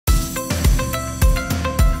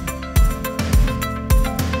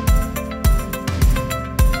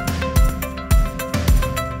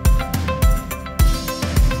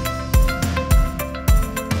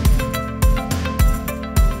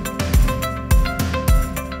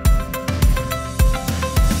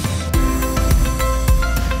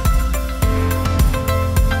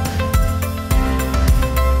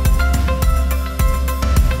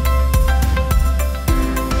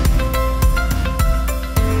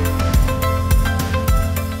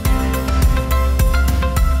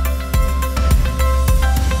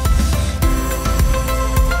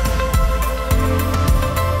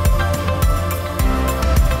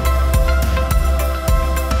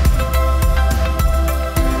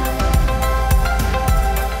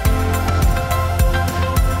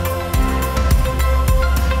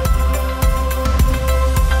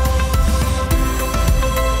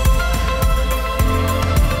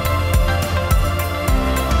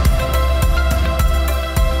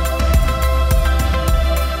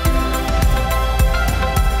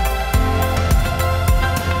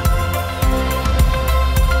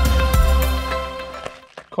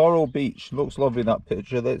Beach. Looks lovely in that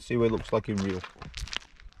picture. Let's see what it looks like in real.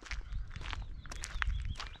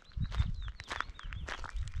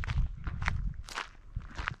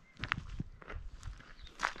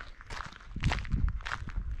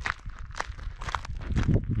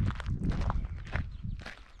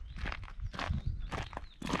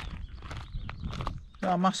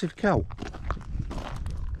 A massive cow.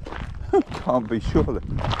 Can't be, surely.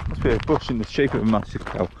 Must be a bush in the shape of a massive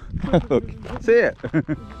cow. Look, see it?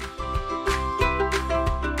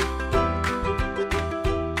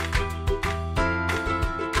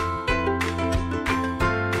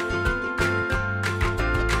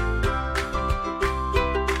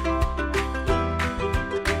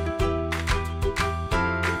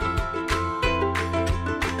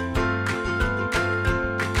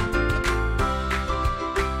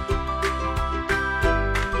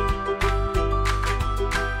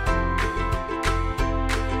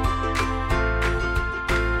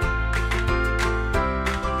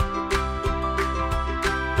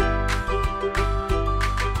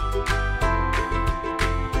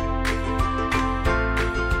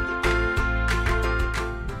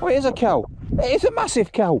 Oh, it is a cow. It is a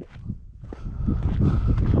massive cow.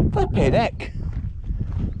 Flipping heck.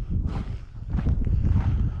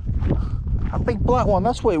 A big black one,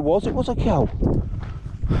 that's what it was. It was a cow.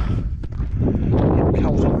 Yeah,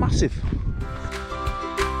 cows are massive.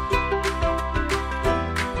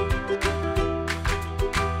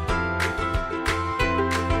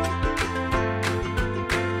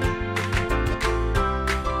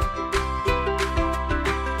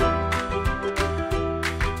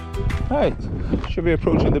 Right, should be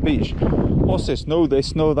approaching the beach. What's this? No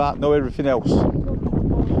this, no that, no everything else.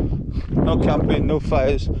 No camping, no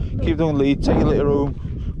fires. Keep it on lead, take it later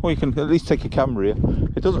home. Or you can at least take a camera here.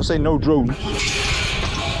 It doesn't say no drones.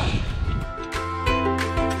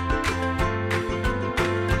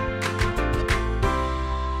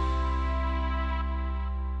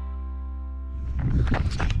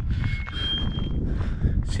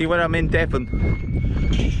 See, when I'm in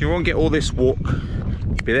Devon, you won't get all this walk.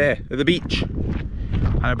 Be there at the beach,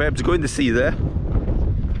 and I'll be able to go in the sea there.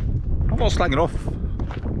 I'm not slagging off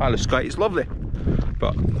Isle of Skye, it's lovely,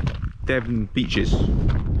 but Devon beaches,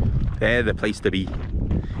 they're the place to be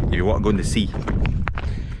if you want to go in the sea.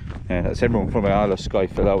 Yeah, that's everyone from the Isle of Skye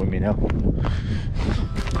fell out with me now.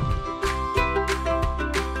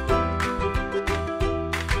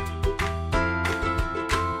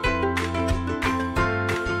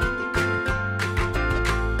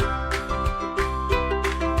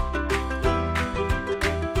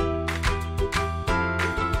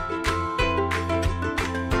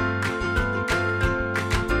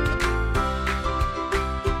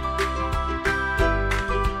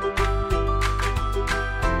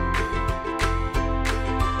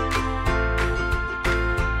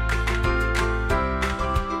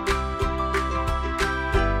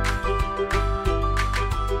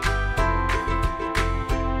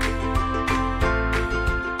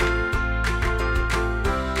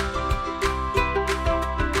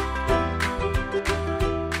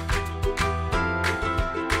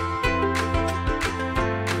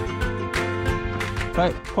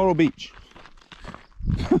 Right, Coral Beach.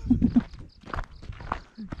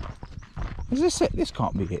 Is this it? This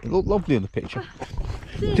can't be it. It looked lovely in the picture.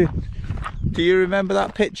 Do you remember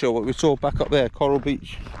that picture, what we saw back up there, Coral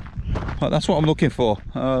Beach? Well, that's what I'm looking for.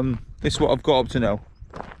 This is what I've got up to now.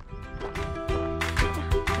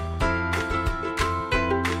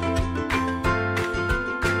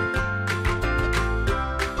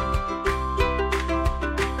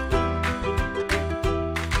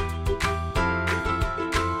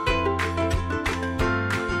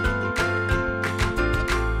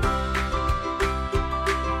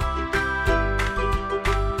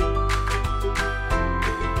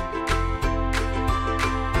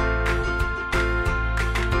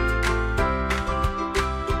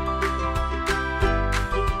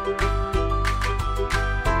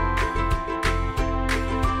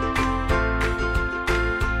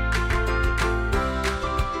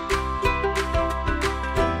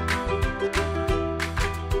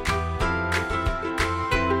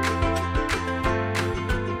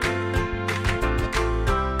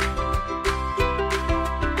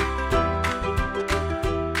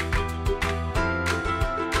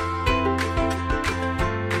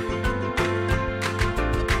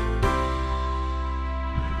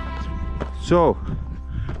 So,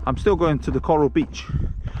 I'm still going to the Coral Beach.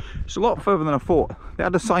 It's a lot further than I thought. They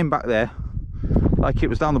had a sign back there, like it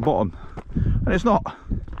was down the bottom, and it's not.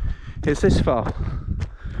 It's this far.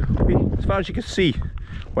 As far as you can see.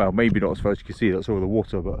 Well, maybe not as far as you can see, that's over the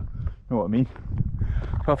water, but you know what I mean.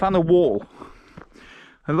 So I found a wall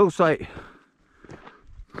It looks like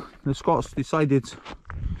the Scots decided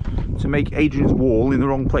to make Adrian's wall in the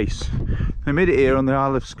wrong place. They made it here on the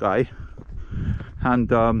Isle of Skye, and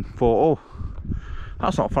thought, oh,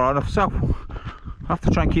 that's not far enough south. I have to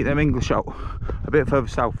try and keep them English out a bit further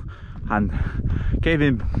south, and gave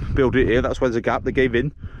in, build it here. That's where there's a gap. They gave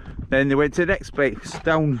in. Then they went to the next place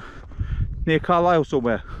down near Carlisle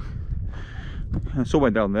somewhere,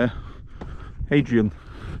 down there. Adrian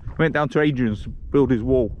went down to Adrian's to build his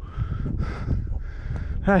wall.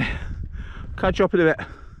 Hey, catch you up in a bit.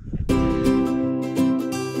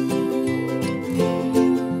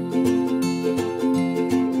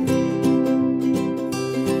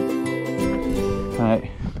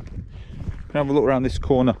 Right, have a look around this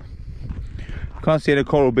corner. Can't see any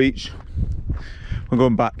coral beach. We're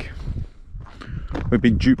going back. We've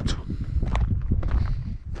been duped.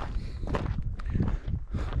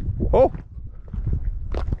 Oh!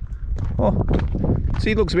 Oh!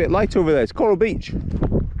 See, it looks a bit light over there. It's Coral Beach.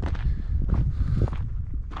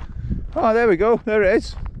 Oh, there we go. There it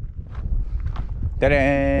is.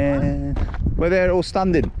 Ta-da! We're there all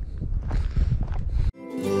standing.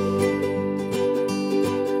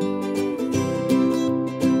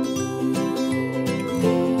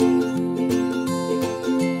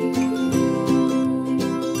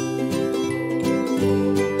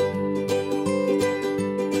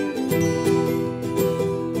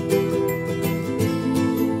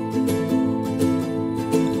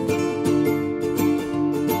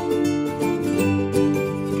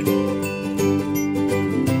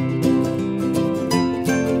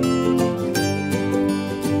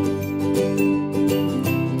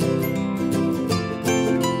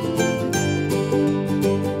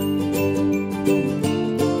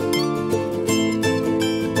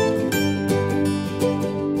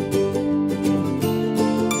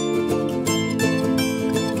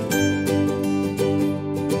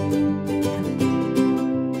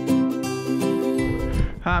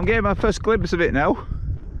 I'm getting my first glimpse of it now.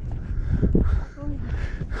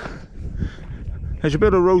 They should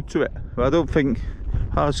build a road to it, but I don't think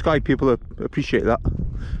our Skye people appreciate that.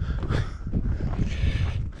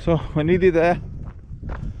 So we're nearly there.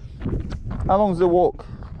 How long's the walk?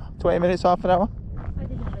 20 minutes, half an hour?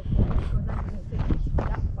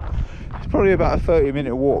 It's probably about a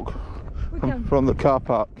 30-minute walk from the car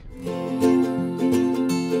park.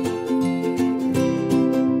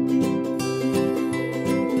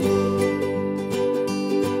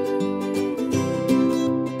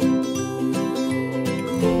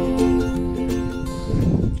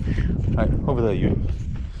 Over there, you.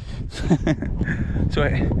 So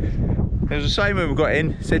there's a sign when we got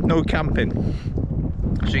in, it said no camping,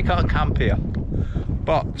 so you can't camp here.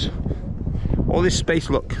 But all this space,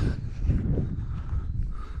 look,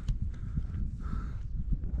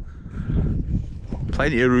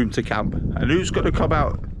 plenty of room to camp. And who's going to come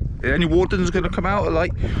out? Any wardens going to come out at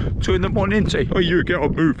like 2 in the morning and say, oh, you get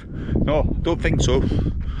up, move? No, don't think so.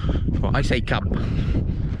 Well, I say camp.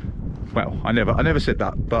 Well, I never said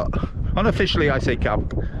that, but unofficially I say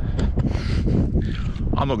camp.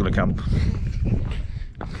 I'm not going to camp.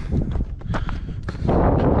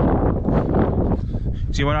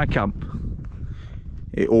 See, when I camp,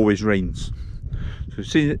 it always rains. So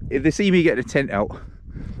see, if they see me getting a tent out,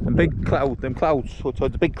 and big clouds, or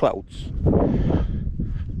the big clouds,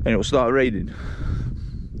 and it'll start raining.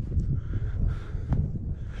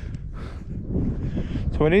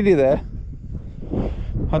 So we're nearly there.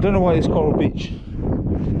 I don't know why this Coral Beach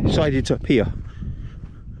decided to appear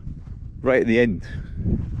right at the end.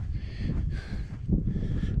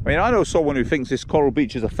 I mean, I know someone who thinks this Coral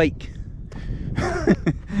Beach is a fake.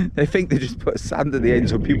 They think they just put sand at the end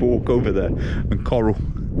so people walk over there and coral.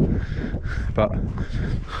 But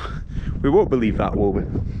we won't believe that, will we?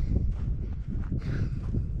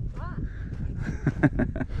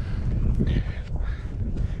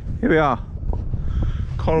 Here we are,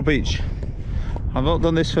 Coral Beach. I've not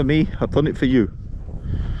done this for me, I've done it for you.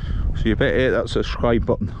 So you better hit that subscribe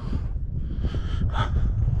button.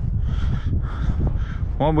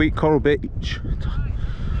 1 week Coral Beach,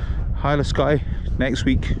 Isle of Skye. Next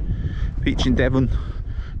week beach in Devon.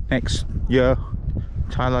 Next year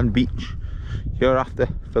Thailand beach. Year after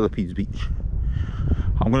Philippines beach.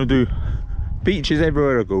 I'm going to do beaches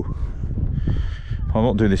everywhere I go. I'm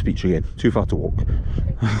not doing this beach again, too far to walk.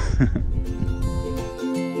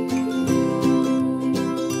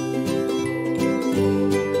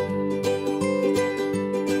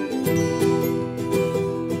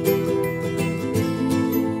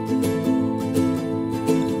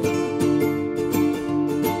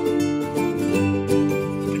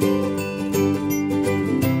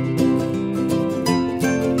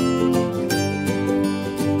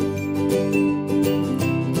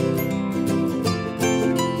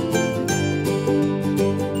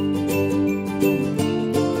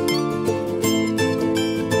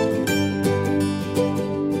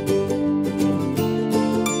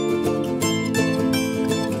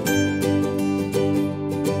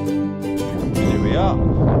 are.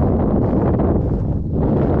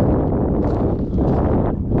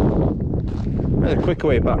 There's a quicker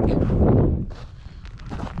way back.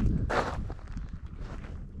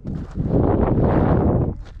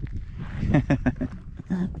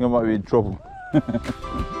 I might be in trouble.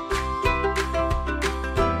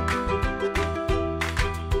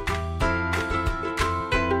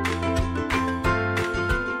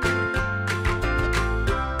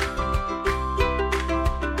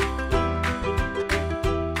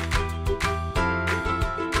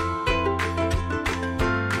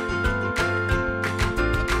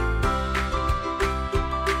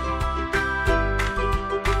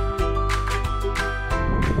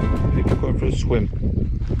 Going for a swim.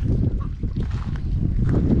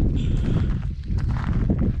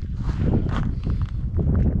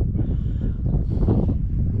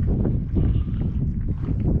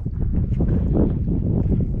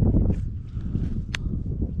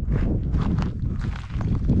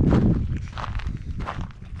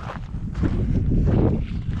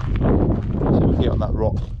 So we get on that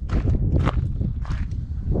rock.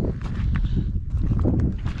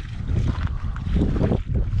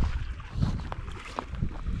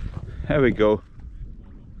 There we go.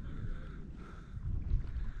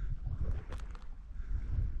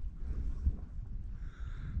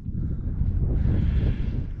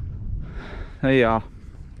 There you are.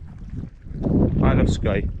 Isle of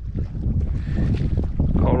Skye.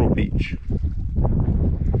 Coral Beach.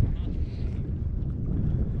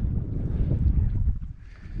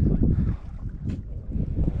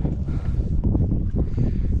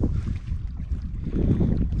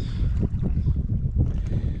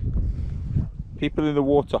 People in the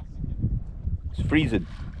water. It's freezing.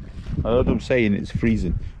 I heard them saying it's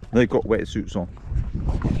freezing. They've got wetsuits on.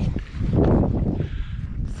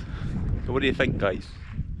 So what do you think, guys?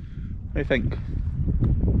 What do you think?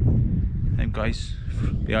 Them guys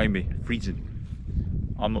behind me, freezing.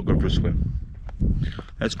 I'm not going for a swim.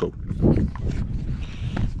 Let's go.